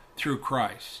win through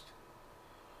Christ.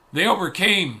 They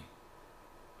overcame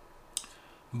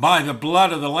by the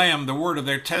blood of the Lamb, the word of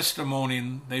their testimony,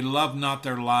 and they loved not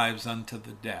their lives unto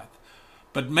the death.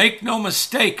 But make no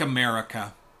mistake,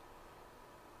 America,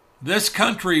 this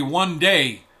country one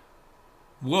day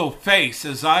will face,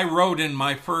 as I wrote in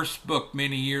my first book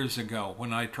many years ago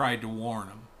when I tried to warn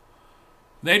them.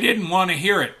 They didn't want to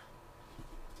hear it.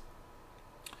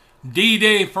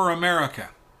 D-Day for America.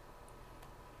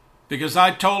 Because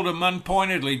I told them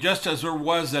unpointedly, just as there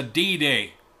was a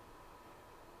D-Day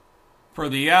for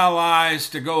the Allies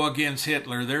to go against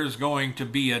Hitler, there's going to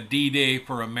be a D-Day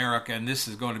for America, and this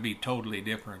is going to be totally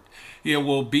different. It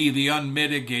will be the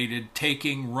unmitigated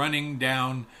taking, running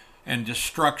down, and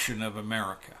destruction of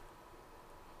America.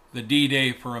 The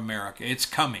D-Day for America. It's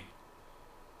coming.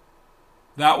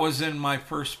 That was in my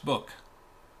first book.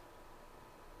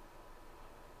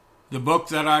 The book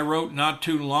that I wrote not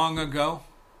too long ago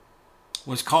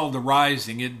was called The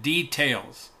Rising. It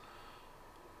details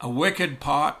a wicked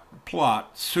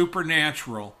plot,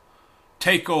 supernatural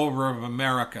takeover of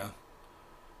America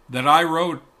that I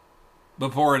wrote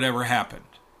before it ever happened.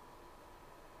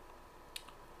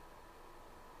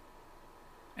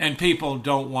 And people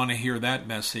don't want to hear that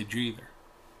message either.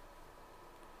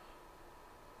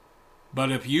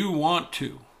 But if you want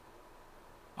to,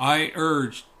 I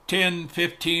urge 10,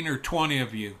 15, or 20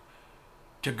 of you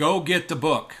to go get the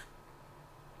book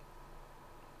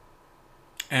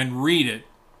and read it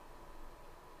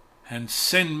and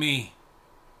send me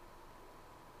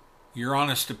your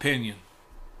honest opinion.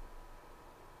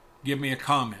 Give me a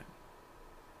comment.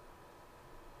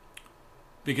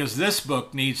 Because this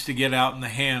book needs to get out in the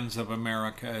hands of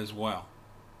America as well.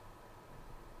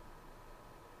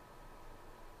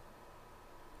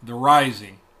 The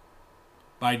Rising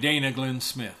by Dana Glenn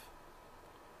Smith.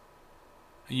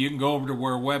 You can go over to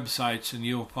our websites and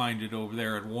you'll find it over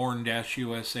there at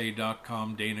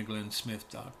warn-usa.com,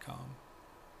 danaglennsmith.com.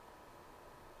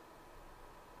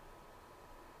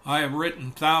 I have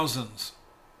written thousands.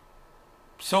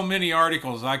 So many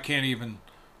articles I can't even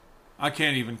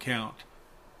count.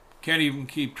 Can't even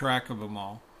keep track of them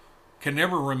all. Can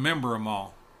never remember them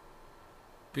all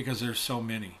because there's so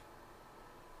many.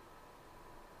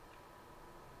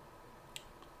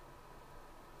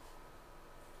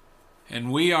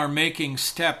 And we are making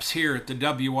steps here at the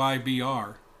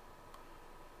WIBR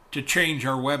to change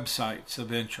our websites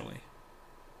eventually.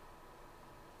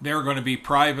 They're going to be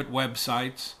private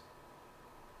websites.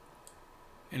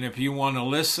 And if you want to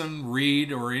listen,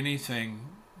 read, or anything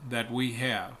that we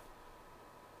have,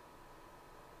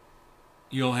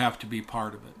 you'll have to be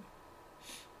part of it.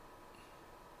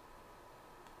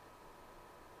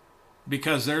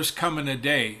 Because there's coming a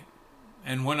day,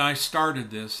 and when I started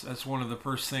this, that's one of the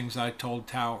first things I told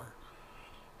Tower.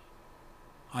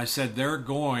 I said they're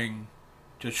going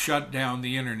to shut down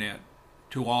the internet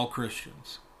to all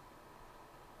Christians.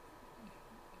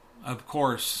 Of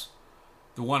course,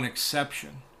 the one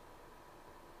exception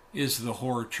is the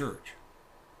whore church.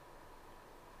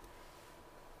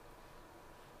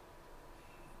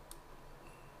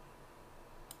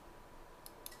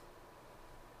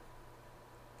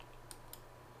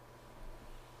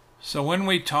 So when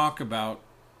we talk about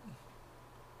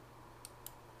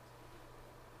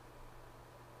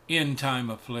end-time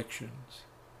afflictions,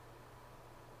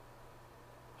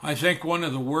 I think one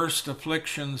of the worst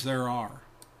afflictions there are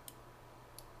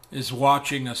is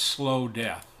watching a slow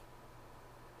death.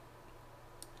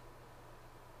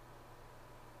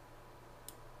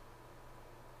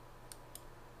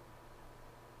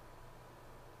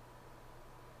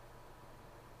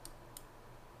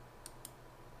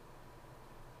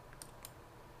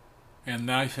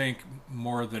 And I think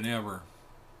more than ever,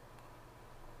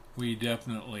 we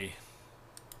definitely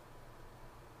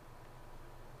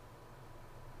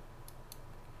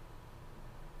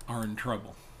are in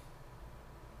trouble.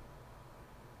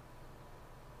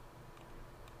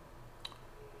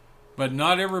 But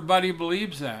not everybody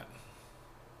believes that.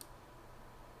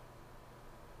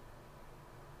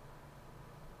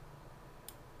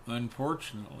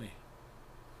 Unfortunately,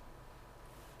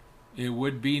 it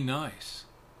would be nice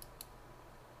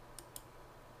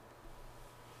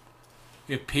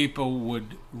if people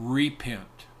would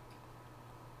repent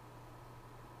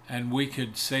and we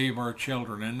could save our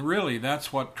children. And really,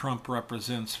 that's what Trump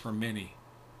represents for many.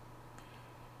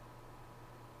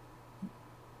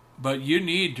 But you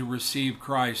need to receive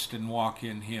Christ and walk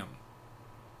in Him.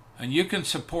 And you can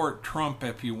support Trump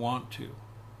if you want to,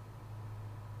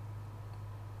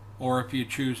 or if you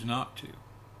choose not to.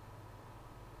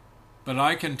 But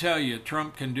I can tell you,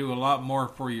 Trump can do a lot more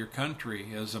for your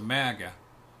country as a MAGA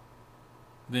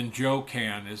than Joe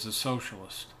can as a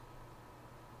socialist.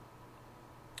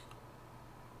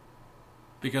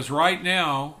 Because right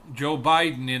now, Joe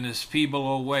Biden, in his feeble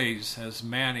old ways, has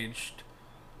managed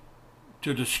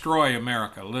to destroy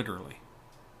America, literally.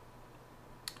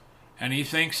 And he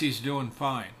thinks he's doing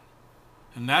fine.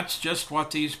 And that's just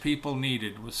what these people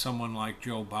needed, was someone like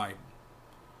Joe Biden.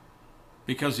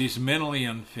 Because he's mentally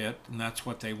unfit, and that's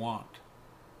what they want.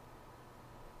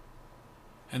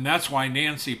 And that's why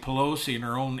Nancy Pelosi, in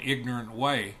her own ignorant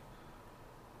way,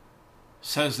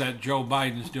 says that Joe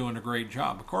Biden's doing a great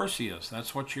job. Of course he is.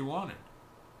 That's what she wanted.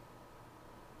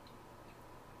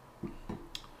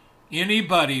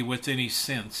 Anybody with any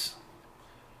sense,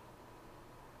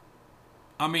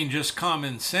 I mean just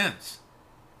common sense,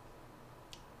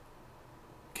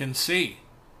 can see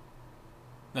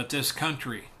that this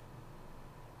country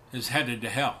is headed to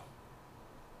hell.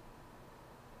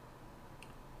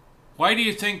 Why do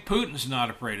you think Putin's not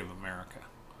afraid of America?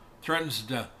 Threatens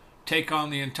to take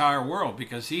on the entire world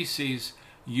because he sees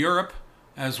Europe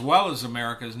as well as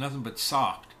America as nothing but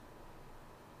soft.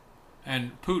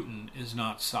 And Putin is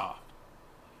not soft.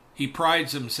 He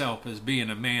prides himself as being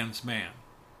a man's man.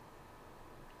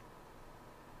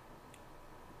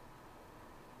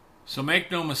 So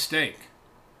make no mistake,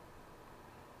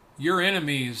 your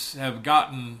enemies have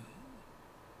gotten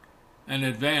an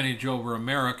advantage over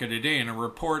America today, and a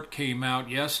report came out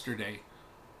yesterday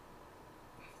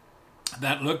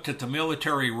that looked at the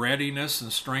military readiness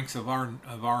and strength of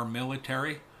our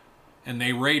military, and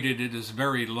they rated it as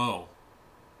very low.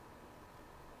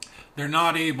 They're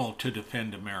not able to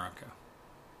defend America.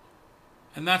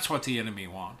 And that's what the enemy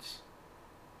wants.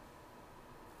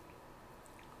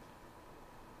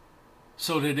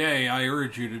 So today, I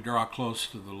urge you to draw close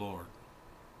to the Lord.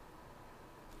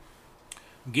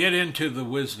 Get into the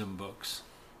wisdom books.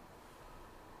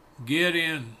 Get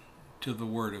into the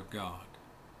Word of God.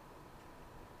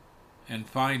 And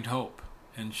find hope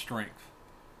and strength.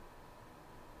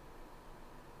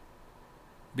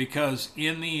 Because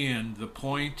in the end, the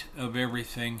point of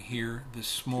everything here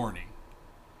this morning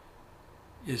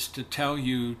is to tell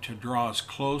you to draw as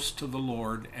close to the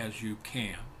Lord as you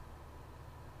can.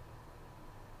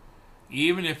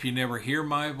 Even if you never hear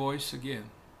my voice again,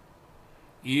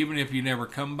 even if you never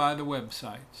come by the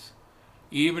websites,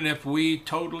 even if we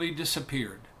totally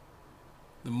disappeared,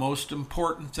 the most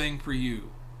important thing for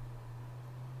you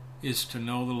is to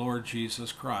know the Lord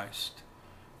Jesus Christ.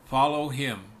 Follow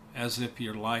Him as if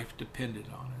your life depended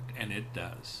on it, and it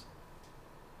does.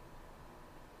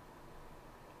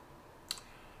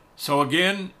 So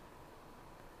again,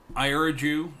 I urge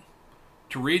you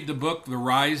to read the book, The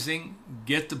Rising.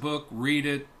 Get the book, read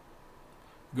it.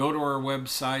 Go to our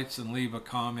websites and leave a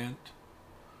comment.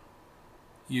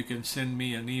 You can send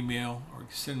me an email or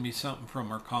send me something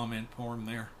from our comment form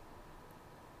there.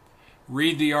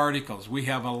 Read the articles. We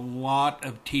have a lot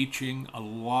of teaching, a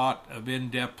lot of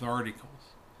in-depth articles.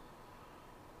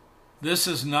 This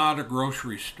is not a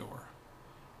grocery store.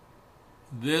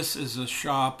 This is a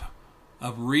shop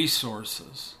of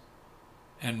resources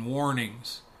and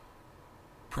warnings,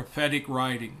 prophetic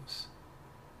writings,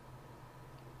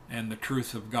 and the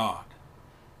truth of God.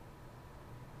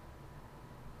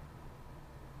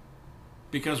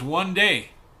 Because one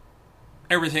day,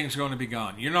 everything's going to be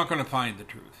gone. You're not going to find the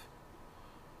truth.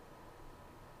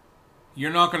 You're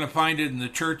not going to find it in the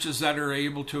churches that are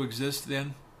able to exist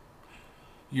then.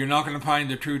 You're not going to find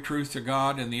the true truth of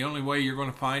God, and the only way you're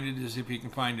going to find it is if you can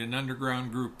find an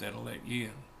underground group that'll let you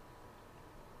in.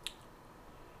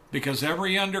 Because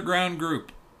every underground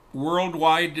group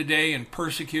worldwide today in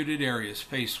persecuted areas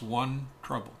face one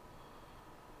trouble,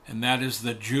 and that is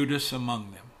the Judas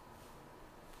among them.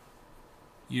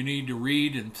 You need to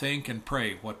read and think and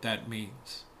pray what that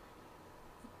means.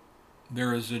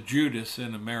 There is a Judas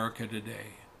in America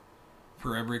today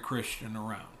for every Christian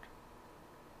around.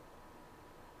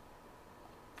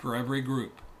 For every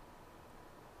group,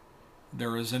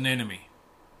 there is an enemy,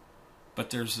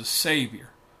 but there's a Savior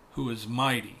who is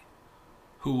mighty,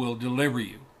 who will deliver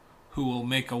you, who will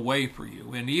make a way for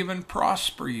you, and even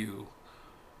prosper you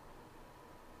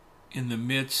in the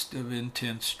midst of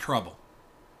intense trouble.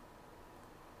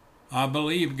 I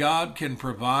believe God can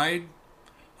provide.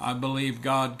 I believe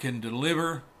God can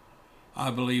deliver. I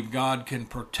believe God can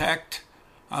protect.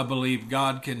 I believe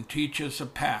God can teach us a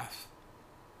path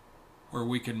where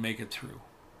we can make it through.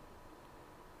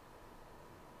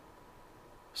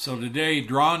 So today,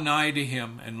 draw nigh to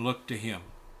Him and look to Him.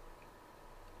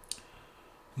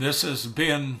 This has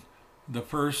been the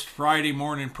first Friday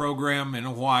morning program in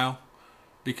a while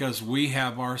because we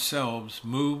have ourselves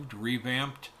moved,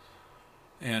 revamped,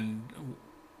 and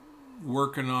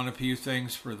working on a few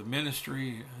things for the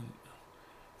ministry and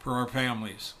for our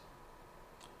families.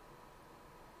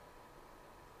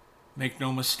 Make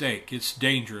no mistake, it's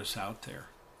dangerous out there.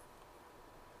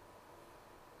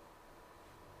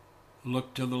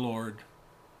 Look to the Lord.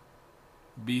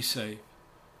 Be safe.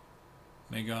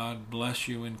 May God bless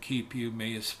you and keep you.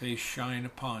 May His face shine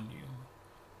upon you.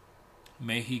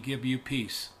 May He give you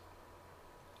peace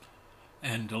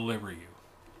and deliver you.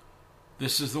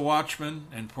 This is the Watchman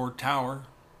and Fort Tower.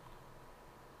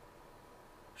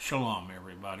 Shalom,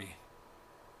 everybody.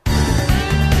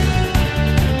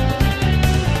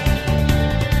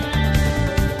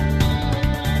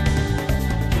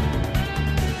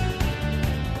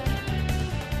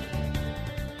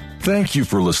 Thank you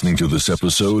for listening to this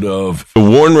episode of The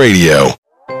Warn Radio.